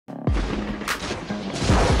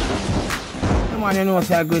man, you know,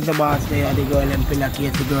 say I Grizzle boss there, the girl them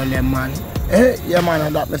pillowcase, the girl them man. Eh, yeah man,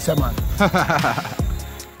 and that me say man.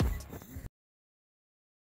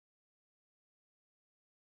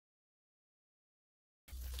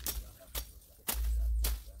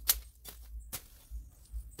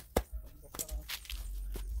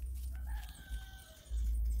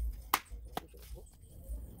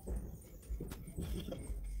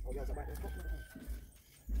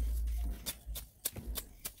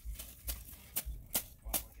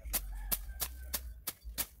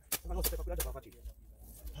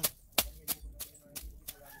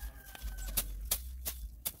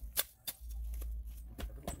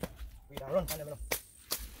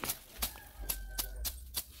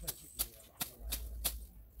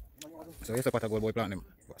 So you support a gold boy plant them.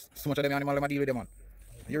 So much of them animal them deal with them man.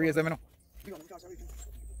 You raise them, you know.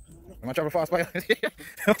 I'm travel fast fire.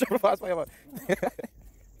 I'm travel fast fire, man.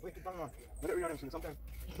 Wait, keep on man. Let it read them soon. Sometimes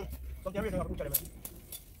reason I have to them. I'm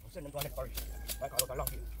sending them to a next parish. Like I look a long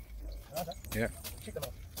field. Yeah. Ship them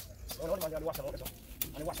out. The only man they wash them out, so.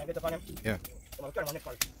 And they wash and get up on them. Yeah. So I carry them on next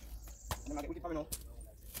parish. And I get with it for me now.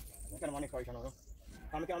 I carry them on next parish now.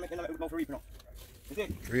 And I can't make them go for reap now. You see?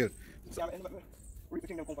 Real. See, I'm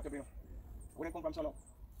reaping them comfortably now. When they come from solo,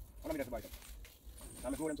 I'm not going to buy them.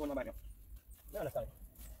 I'm going to buy them. You understand?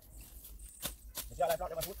 You see how I plant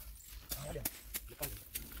them a shoot? I them. Look at them.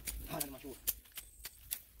 I them a shoot.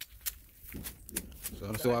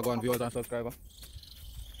 So I go on viewers and subscribers.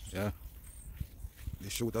 Yeah. They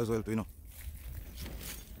shoot as well too, you know.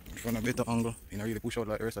 From a better angle, you know, really push out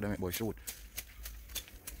like the rest of them, boy, shoot.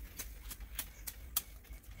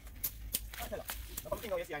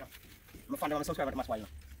 I'm fan them on subscribe at the while.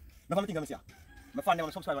 I'm fan them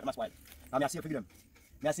on subscribe at the while. I'm safe for them.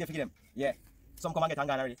 I'm safe for them. Yeah. Some come and get hang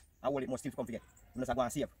on already. I hold it more still to come to get. Unless I go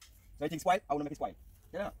and save. So anything spoil, I want to make it spoil.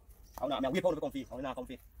 Yeah. I want to wait out to come feed. I want to come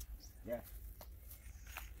feed. Yeah.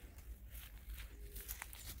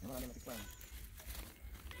 I want to make it spoil.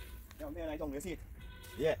 Yeah, I'm nice hungry, you see it?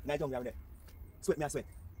 Yeah, nice hungry over there. Sweat me a sweat.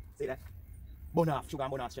 See that? Burn off sugar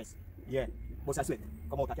and burn off stress. Yeah. But I sweat.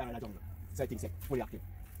 Come out of the jungle. So I think it's fully active.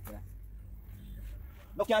 Yeah.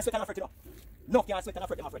 No can't sweat and afraid, you know. No can't sweat and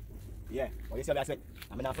afraid, I'm afraid. Yeah. But you see how I sweat?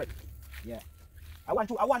 I'm not afraid. Yeah. I want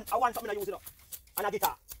something to use, you know. And a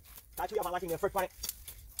guitar. Can't you have one thing fret on it?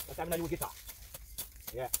 That's why I'm going to use guitar.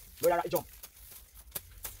 Yeah. Where I jump.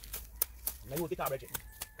 I'm going to use guitar, Bridget.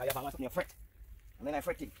 Because you have something fret. And then I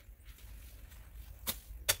fret it.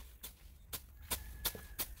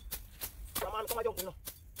 Come on, jump, you know.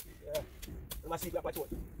 Yeah. I'm going to sleep like my throat.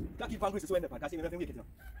 Can't keep on Grizzle to end up, because I'm wicked, you know.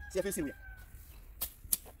 See if you see me.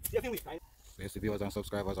 See if you wicked. So yes, viewers and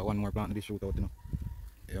subscribers, I one more plant to the shootout, you know.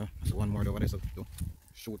 Yeah, so one more over there, so to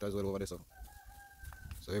shoot as well over there, so.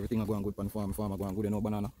 So everything are going good on the farm are going good, no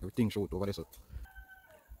banana, everything shoot over there, so.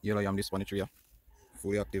 Yellow yam this one tree,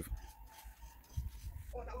 fully active.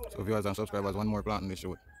 So viewers and subscribers, one more plant in the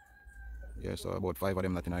shoot. Yeah, so about 5 of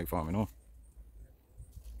them that in the farm, you know.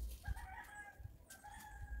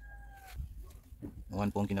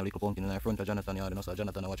 One pumpkin, a little pumpkin in the front of Jonathan yard, you know, so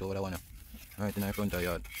Jonathan watch over that one, right in the front of the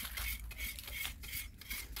yard.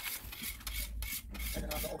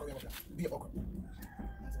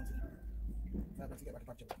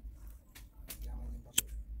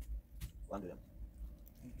 One of them.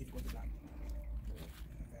 Difficult to plan.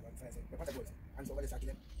 And so what is I kill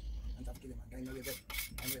him? And start to kill him and then you get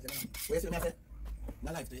where you see me I say?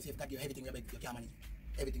 No life to you say if you everything you beg, you can't manage.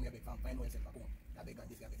 Everything you beg from find yourself back home. That beg and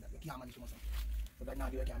this, that beg that. You can't manage too much. So that now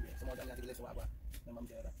you can't be. So more than that you less what remember me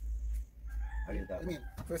say that. I mean,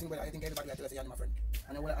 first thing but I think everybody I tell us you're my friend.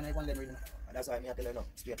 And I want them really know. And that's why I tell you now,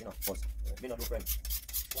 straight you know, first. Me not do friend.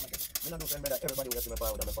 Me not do friend brother, everybody will see me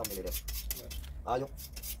power with my family there. Are you?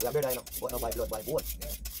 We are brother, you know, but not by blood, by bone.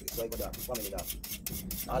 So I go there, family there.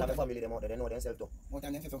 All of the family them out there, they know themselves too. More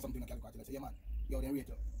time they say something like that, say, yeah man, you're the rate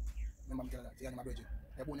you. Remember me tell that, say you're my brother.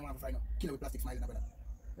 I put him on for fry now, kill him with plastic smiles, brother.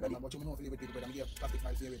 But you know if you live with people, brother, give plastic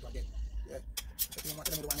smiles to your rate again. Yeah. If you want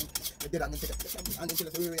to tell me the one thing, you're dead and then take it. And then tell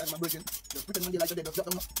us, you're my brother. Just pretend when you like you're dead, just drop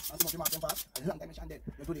them now. And so much you mark them fast, and long time you dead.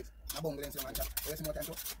 You do this. Now bungle them, and chat. You see more time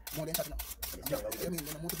too, more than chat now. You mean,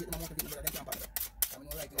 when I motivate, brother, they can't pass it. I'm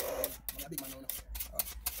not right, I'm a big man now.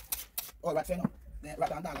 Oh, right, say no. Then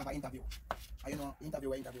right and down have an interview. And you know,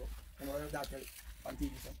 interview. You know, that tell on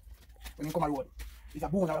TV. So. When you come on road, it's a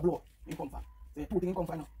bone or a blow. You come from. So 2 things you come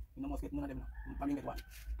from now. You must get none of them now. You probably get one.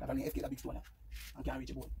 Because I escape a big stone now. And can't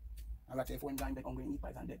reach a bone. And like say 4 guys bed hungry and eat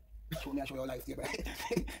pies and dead. Show me and show your life, brother.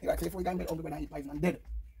 You like say 4 guys bed hungry and eat pies and dead.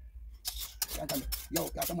 You understand me? Yo,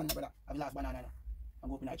 you have someone, brother. I've lost banana now. I'm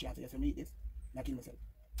going to open that tree and say, yes, you eat this. I kill myself.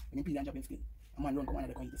 When you peel and drop in skin. A man run come on and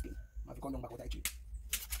they can eat the skin. I have to come down back with that tree.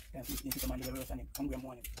 Then see the man live the rest of him, hungry in the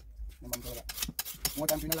morning. Remember me tell you that. More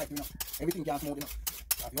times in your life, you know, everything can smooth, you know.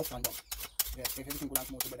 You have your ups and downs. Yeah, if everything could have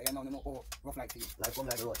smooth, but you know how rough life is. Life come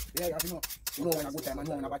like a road. Yeah, you have to know. You know when a good time and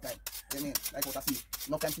know when a bad time. You mean, like what I see.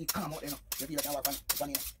 No time to calm out, you know. You feel like you work on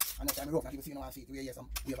here. And no time rough, not even see no one see it. You hear some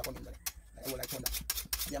wave coming, brother. Like I like thunder.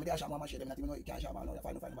 Yeah, I'm there shot one shade, them not even know you can't shot man. No, you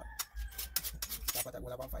find back. That's what I go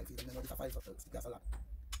up on 5 feet. Then know this a 5 foot. That's a lot.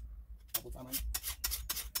 A good farmer.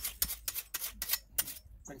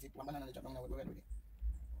 Friends, one banana chop down now. We're ready.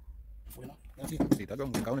 Full, you know. You see? See, that's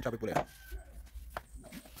wrong. Can't chop it there.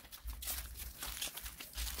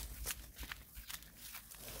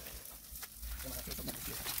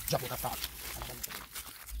 Drop out a fat.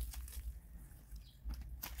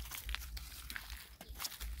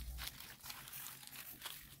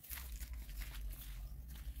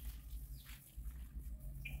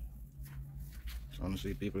 So you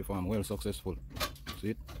see people farm well successful. See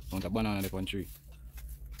it? Want a banana on tree.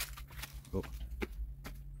 Go.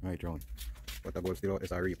 Right round. But the goal still out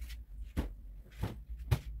is a reap.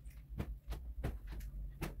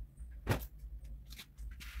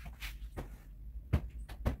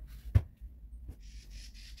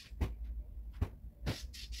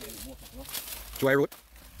 Try root.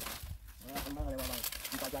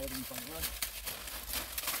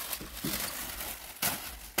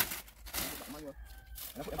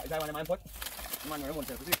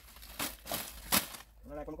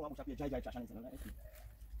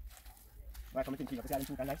 Right, come and think of the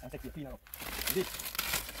two can nice and sexy clean up. This.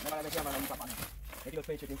 Never let me see a man on the top. Make it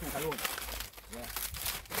page in two alone. Yeah.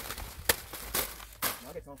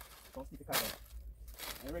 Now get some sticky cut.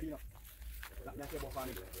 Are you ready now? That's your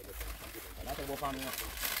farming. That's your farming now.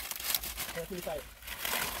 Come to the side.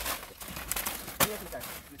 Come to the side.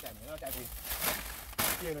 To the side. You know what I mean?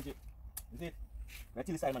 Feel energy. You see it? Right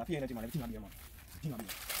to the side, man. Feel energy, man. Everything on here, man. Everything on here.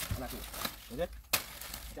 And that's it. You see it?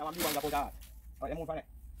 You want to be one that goes hard. Alright, move on it.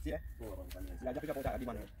 See there? Yeah, drop it out of the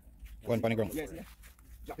one. One pan ground. Yes, yeah.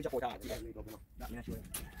 Drop it out of the that means you.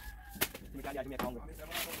 You can't make hungry.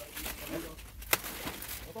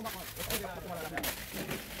 Come back, man.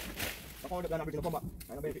 Come back.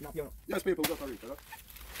 I'm going to Yes, people, go for it. Come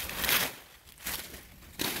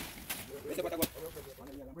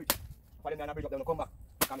back.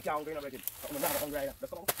 I'm hungry.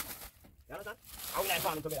 Let's go. You understand? How will I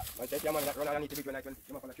farm together? I said, yeah, man, that run I need to be when I can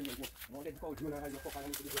come up on a children's boat. No, let's go, Junior, has your fuck, I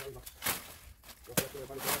need to be going over.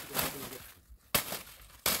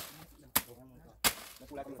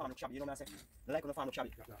 That's like on the farm of Chabby, you know what I say? Like on the farm of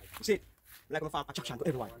Chabby. You see it? Like on the farm, attraction to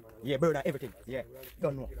everyone. Yeah, bird, everything. Yeah,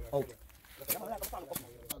 don't know. Out.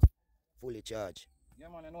 Fully charged. Yeah,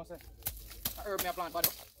 man, I know, sir. I herb me a plant, buddy.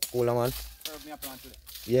 Cool, man. Herb me a plant today.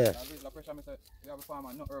 Yeah. The pressure, I say, we have a farm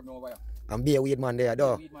and no herb no over here. And be a weed man there,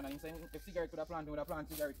 though. Weed man, and saying if cigarette could have planted, we would have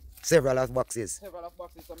planted cigarette. Several of boxes. Several of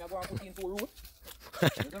boxes, so I'm going to put into a root.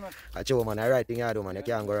 I show man, I right thing you do, man. You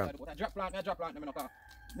can't go wrong. But I drop plant, I'm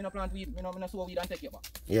not plant weed, I don't sow weed and take it back.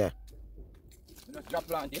 Yeah. I just drop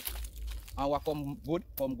plant it. And what come good.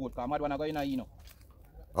 Because mad when I go in, you know.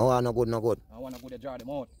 Oh, no good. I want to go to jar them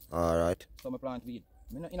out. Alright. So I plant weed.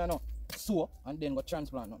 You know, sow and then go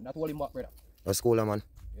transplant. No. That's all him back, brother. That's cool, man.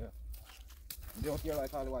 Yeah. You don't care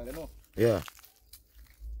like all the while, you know. Yeah.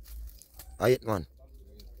 I hit, man.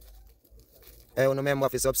 Hey, you remember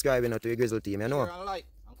if you subscribe to the Grizzle Team, you know? Share and like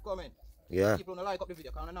and comment. Yeah. People don't like up the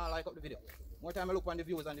video, because I don't like up the video. More time I look on the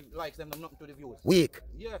views and the likes, them nothing to the views. Weak.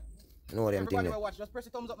 Yeah. No, them Everybody thing. watch, just press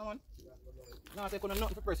the thumbs up, man. No, I say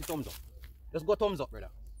nothing to press the thumbs up. Just go thumbs up, brother.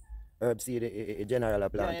 Herb seed, a general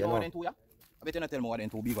plant, Yeah, you know what them two, yeah? I bet you not tell me what them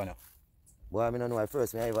two big one now. Boy, I don't know. At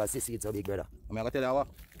first, I ever see seeds so big, brother. I'm going to tell you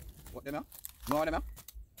what them, yeah? No, what them, yeah?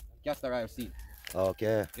 Castor oil seed.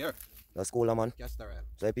 Okay. Here. That's cool, man. Castor oil.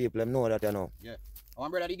 So people them know that, you know. Yeah.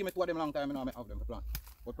 One brother, he give me two of them long time, and I have them to plant.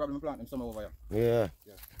 But probably plant them somewhere over here. Yeah.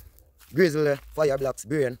 Yeah. Grizzle, fire blocks,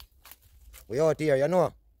 brain. We out here, you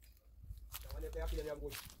know.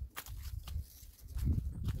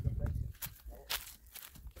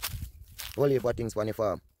 All heap of things on the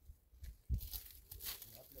farm.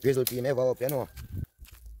 Grizzle Team ever up, you know.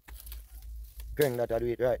 Crank that I do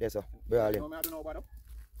it right there, so. Brawl him. I don't know about them.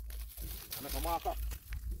 I make a marker.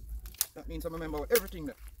 That means I remember everything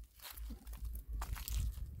there.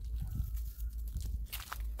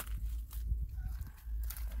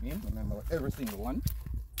 That means I remember every single one.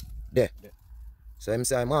 There. There. So him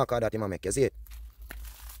say marker that him a make, you see it?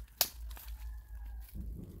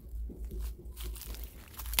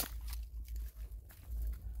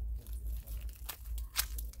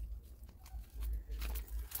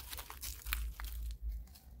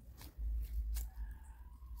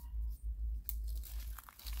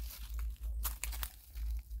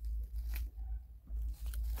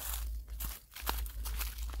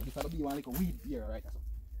 This will be one like a weed here, right? So,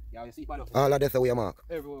 yeah, you see, Pado? All of this are where you mark.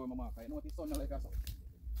 Everywhere we mark. I know it's sun like that. So.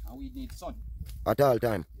 And we need sun. At all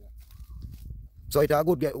time. Yeah. So it's a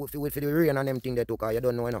good get with the rain and them thing they took, you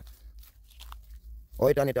don't know, you know. Or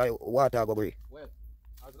it and it water go break. Well,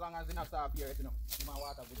 as long as it not stop here, you know, my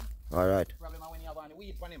water good. Alright. The problem is when you have any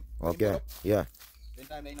weed on him. Okay. Yeah. Then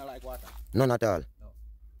time they don't like water. None at all. No.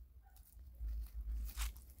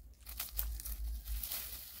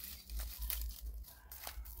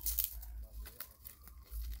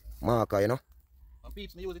 Marker, you know. And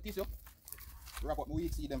peeps, me use the tissue. Wrap up my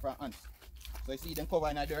weed seed them from ants. So I see them cover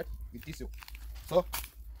in the dirt with tissue. So,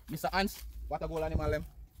 Mr. Ants, what a goal animal them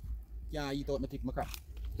can't eat out my crop.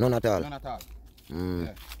 None at all. None at all.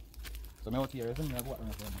 Yeah. So me out here, isn't me? I go out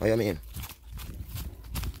and What you mean?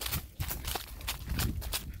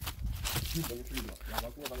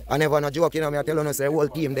 I never no joke, you know, I tell you, say whole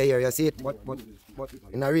team there, you see it? But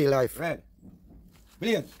In a real life. Red.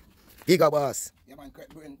 Brilliant. Giga boss. Yeah, man,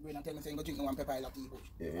 Brain and tell me saying go drink no one pepper like tea bush.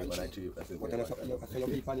 Yeah, but I treat I said, What else you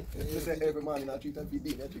keep on it? you say every morning I treat and feed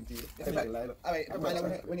day, I drink tea.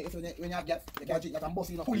 Alright, when you have gas, you can drink, you can bust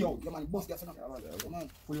it up. Pull it out. Yeah, man, bust gas enough. Yeah, man.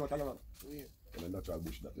 Pull you out of your mouth. Yeah. And a natural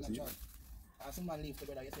bush that you see. Natural. Some man leave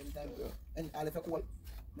together at the same time. And all if you cool,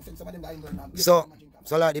 I think some of them are England now.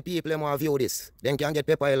 So like the people them want view this, then can get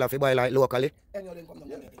pepper oil if you buy like locally. Any of them come down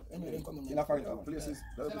there. Any of them come down In there. a foreign Places,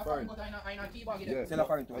 that's the foreign. Yeah. Sell a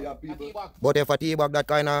foreign to I have people. But if a tea bag that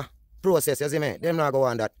kind of process, you see me, them not go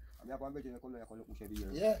on that. I'm going to come and push every year.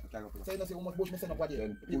 Yeah. So you know see how much bush me send up what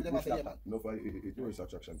Then people them push say, yeah, that. man. No, for it tourist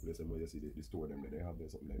attraction place, and you see the store them, they have there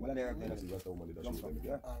something like Well, they have that. That's how money that show them.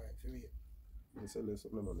 Yeah. Alright, for real. You sell them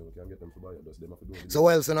something, man, we can get them to buy it. Just them have to do it. So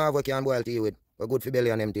what else you know have we can boil tea with? We're good for belly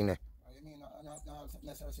and them thing there. You mean, no,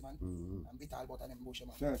 necessarily, man. I'm bitter about them bush,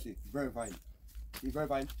 man. Seriously, very fine. It's very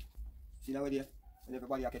fine. See now there, and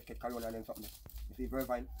everybody get carry and then something. You see very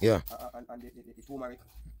fine. Yeah. And the turmeric,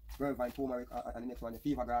 very fine turmeric, and the next one the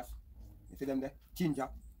fever grass. You see them there, ginger,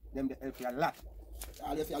 them they help you a lot.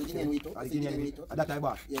 All if you Guinean wheat, And the Guinean wheat, at that time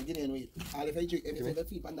back. yeah, Guinean wheat. All if you drink, if you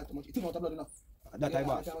feed pan that too much, it's not a blood enough. At that time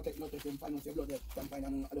back. I cannot take no take from pan, no blood there, can find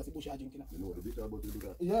and I just bush I drink. You know the bitter about you do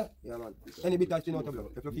that. Yeah. Yeah man. Any bit that you know to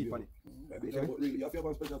blood, if you feed on it. Bitter about really, you have to have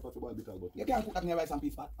a special pot to buy bitter about You can't cook that in your rice and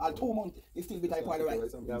peas pot. All 2 months, it's still bitter for the rice.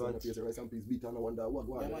 Rice and peas, and if you rice and peas bitter, no wonder what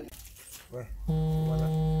go Yeah, on. man. Where?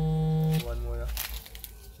 One more.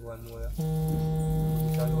 One more.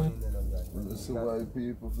 It's alone in there now, guys. So why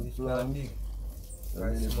people for This plan? one big. I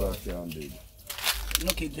mean, if I can dig.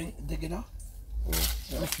 No kid dig it now.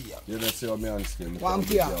 Let me see ya. You don't see what me and skin. One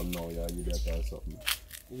here. No, yeah, you get or something.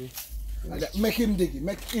 Make him dig it.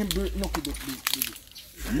 Make him no kid dig it.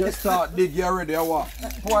 You start dig you already, what?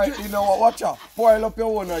 You know what? Watch out. Pile up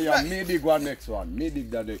your own here. Me dig one next one. Me dig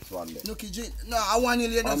the next one. No kid drink. No, I want you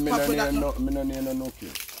to just pop with that. Me no need no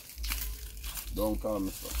kid. Don't call me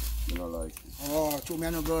so. You know like it. Oh, to me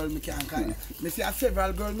no girl, me can't call it. Me see a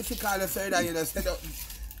several girls, me see call her say that you just set up.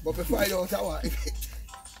 But before I don't know what.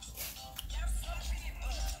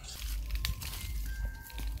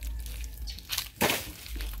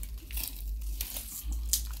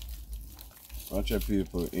 Watch your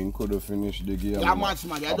people, in could have finished the game. Yeah, much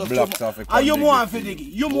man. Are you more for dig it?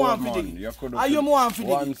 You more for dig it? Are you more for dig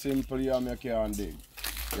One it? simple yam you can't dig.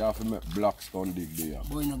 You have to make blocks stone dig the yam.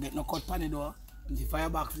 Boy, you no get no cut pan it though. The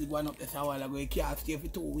firebox is going up there a while ago. You can't stay for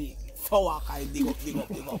 2 weeks. So I can dig up.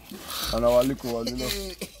 And our little one, you know.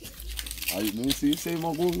 I see, say, I'm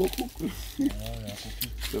going to go cook.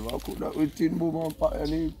 If I cook that with tin boom and pot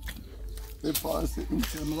and pepper and sitting.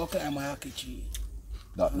 So I'm going to climb my kitchen.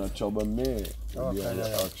 That not trouble me. Oh, Be on yeah.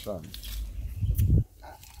 the action.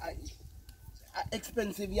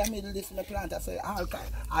 Expensive, you made this in the plant. I say,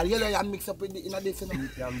 I'll yellow you mix up with in this.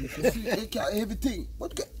 Everything.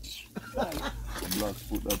 But get. Blocks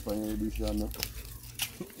put that on your dish, you know.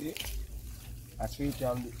 A sweet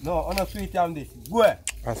yam this. No, on a sweet yam this. Go ahead.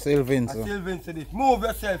 A Sylvan, A Sylvan to this. Move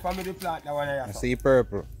yourself and me the plant that one I I see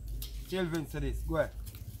purple. Sylvan to this. Go ahead.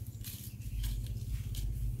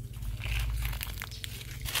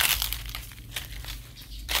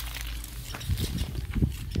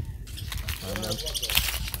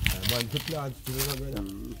 Man, the plant still brother.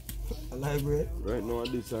 Alive, bread. Right now,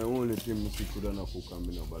 this is the only thing I could not cook and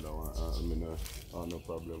I have no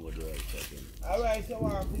problem with the rice. Alright, so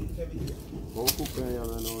what I'm everything. Go cook and you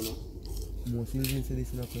know. More Sylvan to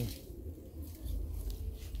this now.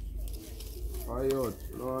 Ayot,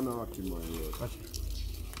 no, man.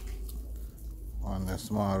 On the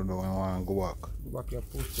small though, I want to go back. Go back your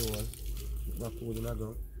post to one. Back food in the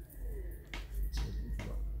ground.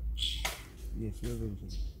 Yes, Sylvan to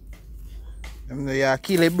this. Them they are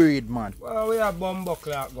kill a breed, man. Well, we have bumbo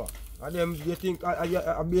clock go. And them you think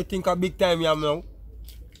a big time yam now.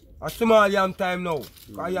 A small yam time now.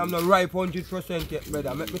 Cause yam not ripe 100% yet,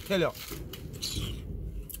 brother. Let me tell you.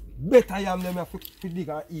 Better yam them have to dig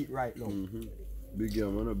and eat right now. Big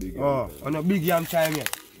yam and a big yam. Oh, on a big yam time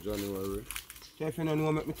yet. January. So if you don't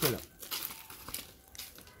know, let me tell you.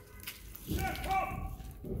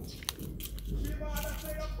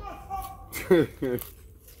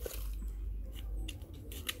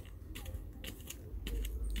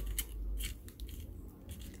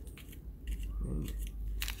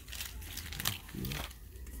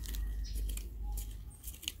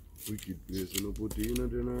 Wicked place, you know, put it in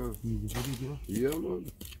there now. Yeah,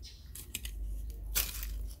 man.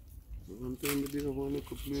 Sometimes they have one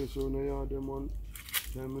little place on the yard, them one.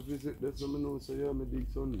 Time I visit, that's what I know, so yeah, I dig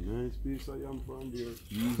some nice piece of yam from there.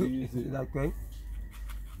 Easy, easy. Is that okay?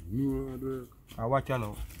 No hard work. I watch you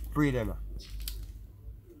now. Free them.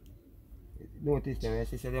 Notice them,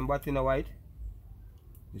 you see them button in white?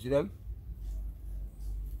 You see them?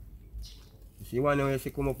 You see one now you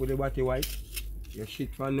see come up with the body white? You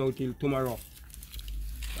shit from now till tomorrow.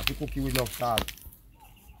 You have to cook it with enough salt.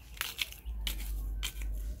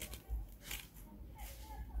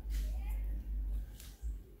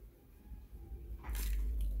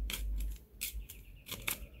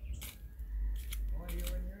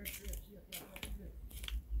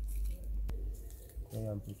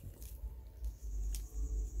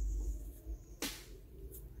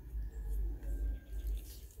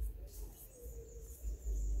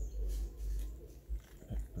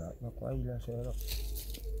 Not quite less up.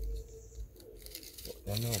 I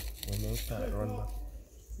know when they start run back.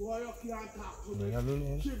 You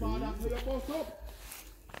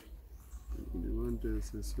want to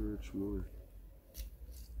say search more.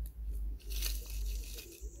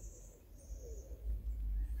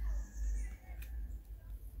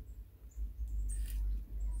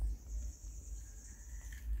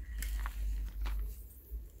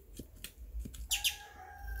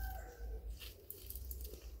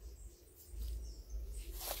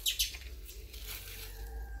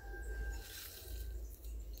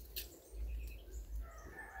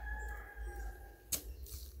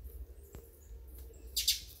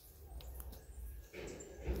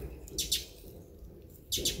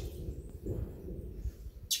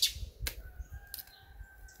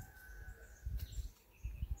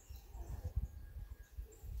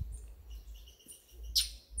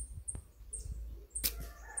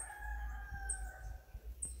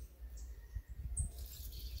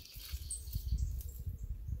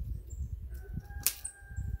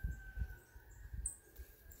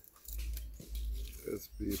 Yes,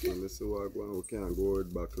 people, let's see what we can't go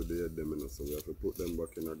right back to the head them, you know, so we have to put them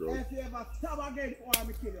back in the ground. If you ever stab again, or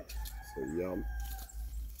me kill you. So yam.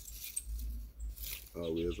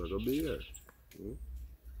 Always I go be here.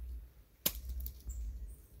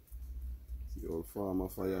 See old farmer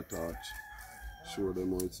fire torch. Show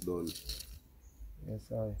them how it's done. Yes,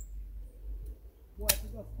 sorry. What you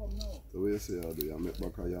just come now? So what you say I do? You make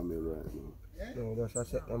back a yam right now. Yeah? No,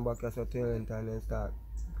 just set them back as a talent and then start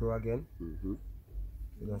grow again.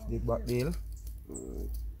 You just dig back the hill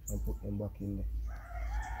and put them back in there.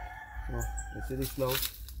 So, you see this now?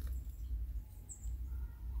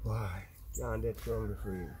 Why? Can't get hungry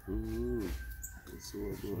for you. That's so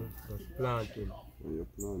good. Just planting. When you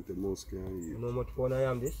plant the most can eat. You know how much fun I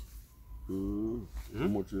am this? How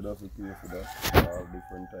much you have to pay for that? You have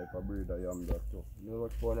different type of breed of yam that too. You know how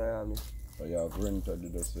much fun I am this? So you have rented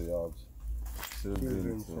it, so you have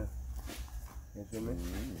children. So. You see me?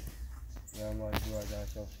 Yeah, man, do as a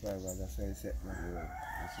subscriber, that's how you set me. Yeah,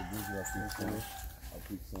 it's a good way I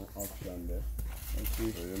pick some option there. And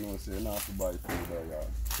see. So you know, so you don't have to buy food or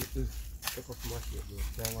yard. Take off my shit, bro.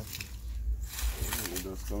 Try one thing. You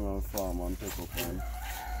just come and farm and take up and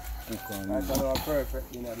cook and That's another perfect,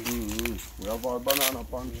 you know. We have our banana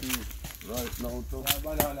pan tree right now too. Yeah,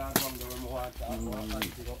 banana come there when we want to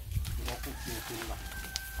cook things.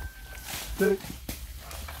 Take.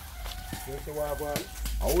 You see what I want?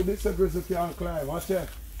 How would this a grizzle can climb? Watch it.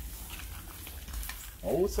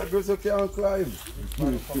 How would a grizzle can climb? I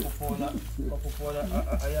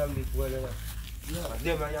am this well, you know. Yeah.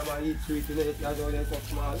 Them I am a eat sweet, you know, that's why they're so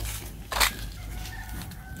small.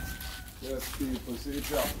 Yes, people, see it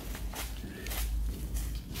here.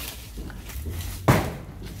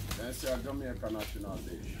 That's your Jamaica National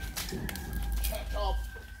Day. Shut up.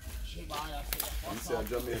 Shibaya. It's your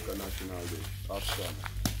Jamaica National Day. After.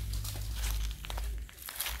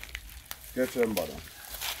 Get him, brother.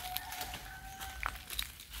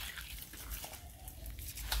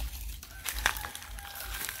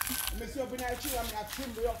 Miss you up in the tree, I'm going to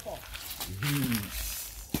trim you up.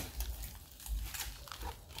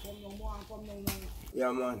 So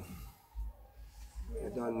Yeah, man. I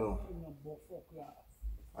don't know.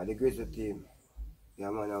 At the Grizzle Team. Yeah,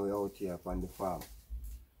 man, we out here on the farm.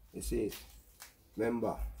 You see,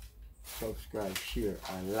 remember, subscribe, share,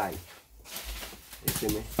 and like. You see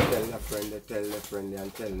me? Tell a friend, tell a friend,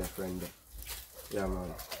 and tell a friend. Yeah,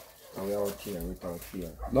 man. And we out here without fear.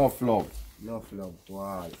 No flop. Enough love to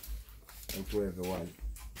all and to everyone.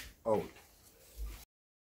 Out.